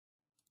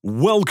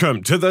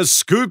Welcome to the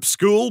Scoop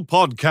School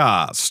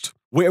podcast,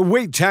 where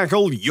we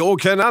tackle your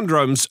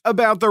conundrums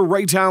about the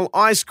retail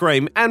ice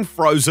cream and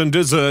frozen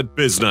dessert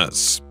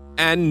business.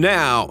 And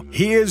now,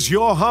 here's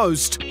your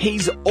host.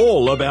 He's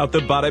all about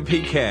the butter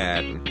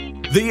pecan.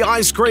 The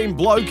ice cream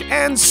bloke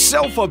and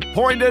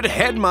self-appointed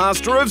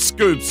headmaster of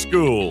Scoop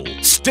School,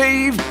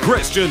 Steve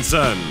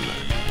Christensen.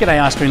 G'day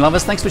ice cream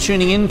lovers, thanks for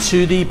tuning in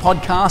to the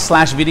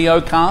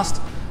podcast/video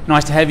cast.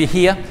 Nice to have you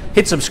here.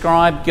 Hit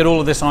subscribe, get all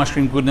of this ice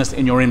cream goodness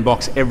in your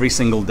inbox every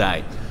single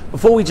day.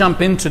 Before we jump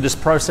into this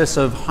process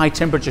of high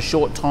temperature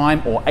short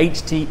time, or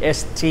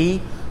HTST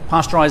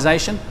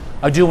Pasteurization,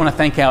 I do want to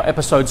thank our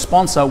episode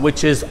sponsor,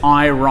 which is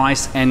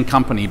iRice &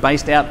 Company,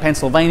 based out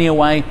Pennsylvania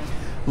way.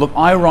 Look,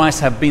 iRice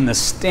have been the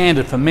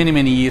standard for many,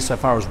 many years so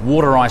far as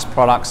water ice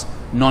products,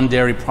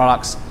 non-dairy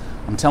products.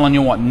 I'm telling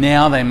you what,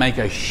 now they make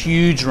a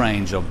huge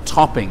range of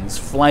toppings,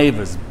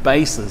 flavors,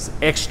 bases,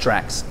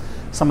 extracts,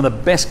 some of the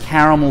best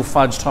caramel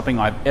fudge topping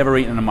I've ever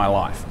eaten in my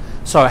life.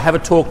 So have a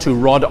talk to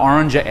Rod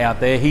Oranger out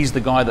there. He's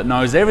the guy that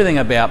knows everything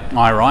about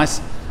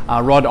iRice.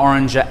 Rod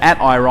Oranger at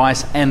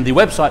iRice, and the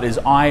website is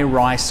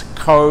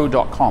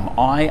iriceco.com,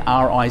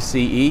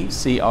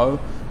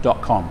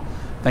 IRICECO.com.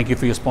 Thank you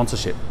for your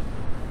sponsorship.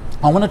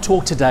 I want to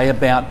talk today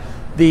about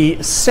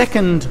the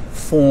second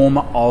form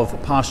of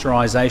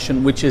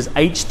pasteurization, which is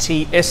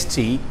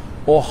HTST,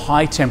 or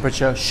high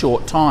temperature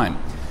short time.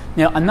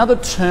 Now, another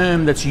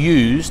term that's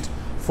used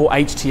for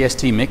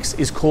HTST mix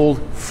is called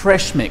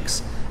fresh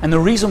mix. And the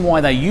reason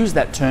why they use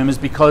that term is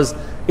because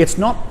it's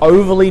not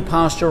overly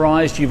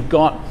pasteurized. You've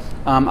got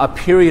a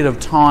period of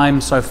time,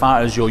 so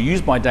far as your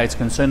use by date's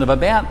concerned, of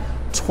about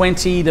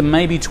 20 to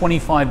maybe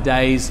 25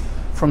 days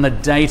from the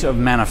date of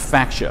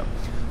manufacture.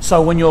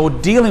 So when you're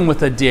dealing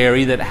with a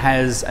dairy that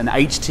has an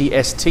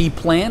HTST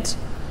plant,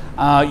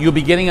 you'll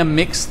be getting a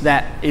mix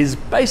that is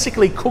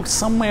basically cooked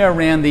somewhere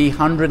around the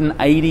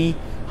 180,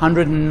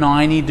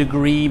 190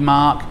 degree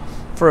mark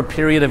for a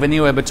period of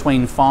anywhere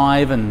between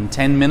 5 and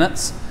 10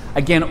 minutes.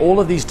 Again, all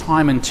of these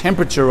time and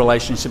temperature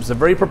relationships are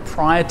very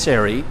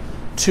proprietary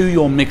to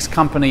your mix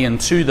company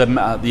and to the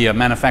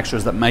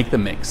manufacturers that make the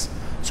mix.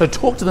 So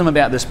talk to them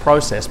about this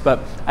process. But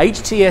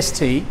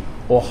HTST,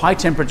 or high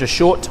temperature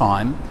short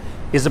time,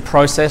 is a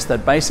process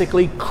that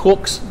basically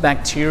cooks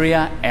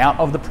bacteria out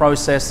of the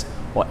process,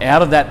 or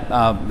out of that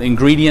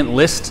ingredient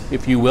list,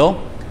 if you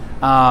will,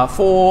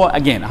 for,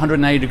 again,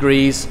 180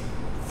 degrees,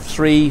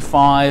 3,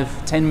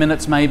 5, 10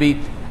 minutes maybe.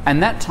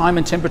 And that time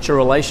and temperature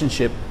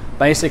relationship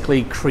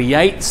basically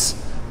creates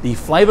the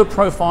flavor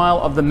profile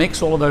of the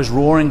mix, all of those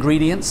raw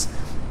ingredients,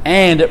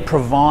 and it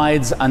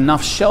provides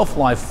enough shelf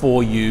life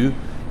for you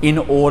in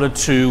order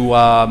to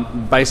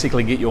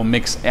basically get your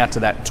mix out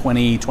to that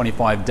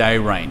 20-25 day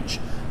range.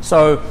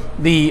 So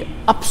the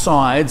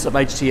upsides of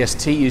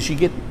HTST is you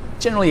get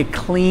generally a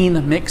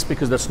clean mix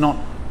because that's not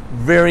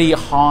very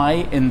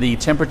high in the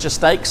temperature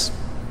stakes,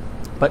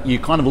 but you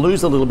kind of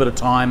lose a little bit of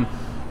time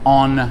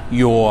on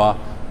your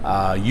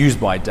use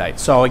by date.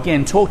 So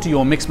again, talk to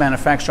your mix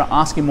manufacturer,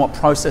 ask him what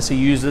process he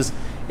uses.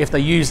 If they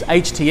use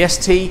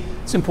HTST,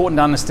 it's important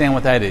to understand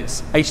what that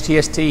is.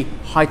 HTST,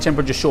 high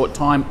temperature short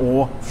time,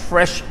 or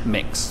fresh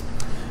mix.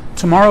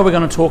 Tomorrow we're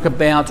going to talk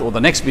about, or the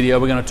next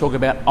video, we're going to talk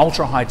about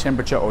ultra high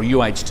temperature, or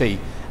UHT,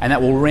 and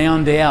that will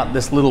round out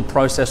this little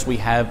process we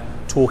have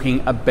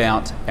talking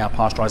about our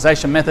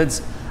pasteurization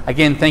methods.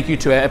 Again, thank you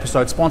to our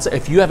episode sponsor.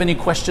 If you have any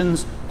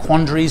questions,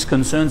 quandaries,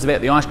 concerns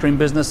about the ice cream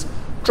business,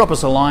 drop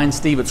us a line,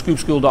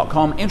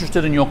 steve@scoopschool.com.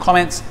 Interested in your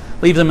comments,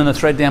 leave them in the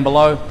thread down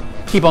below.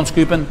 Keep on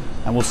scooping,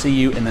 and we'll see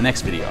you in the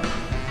next video.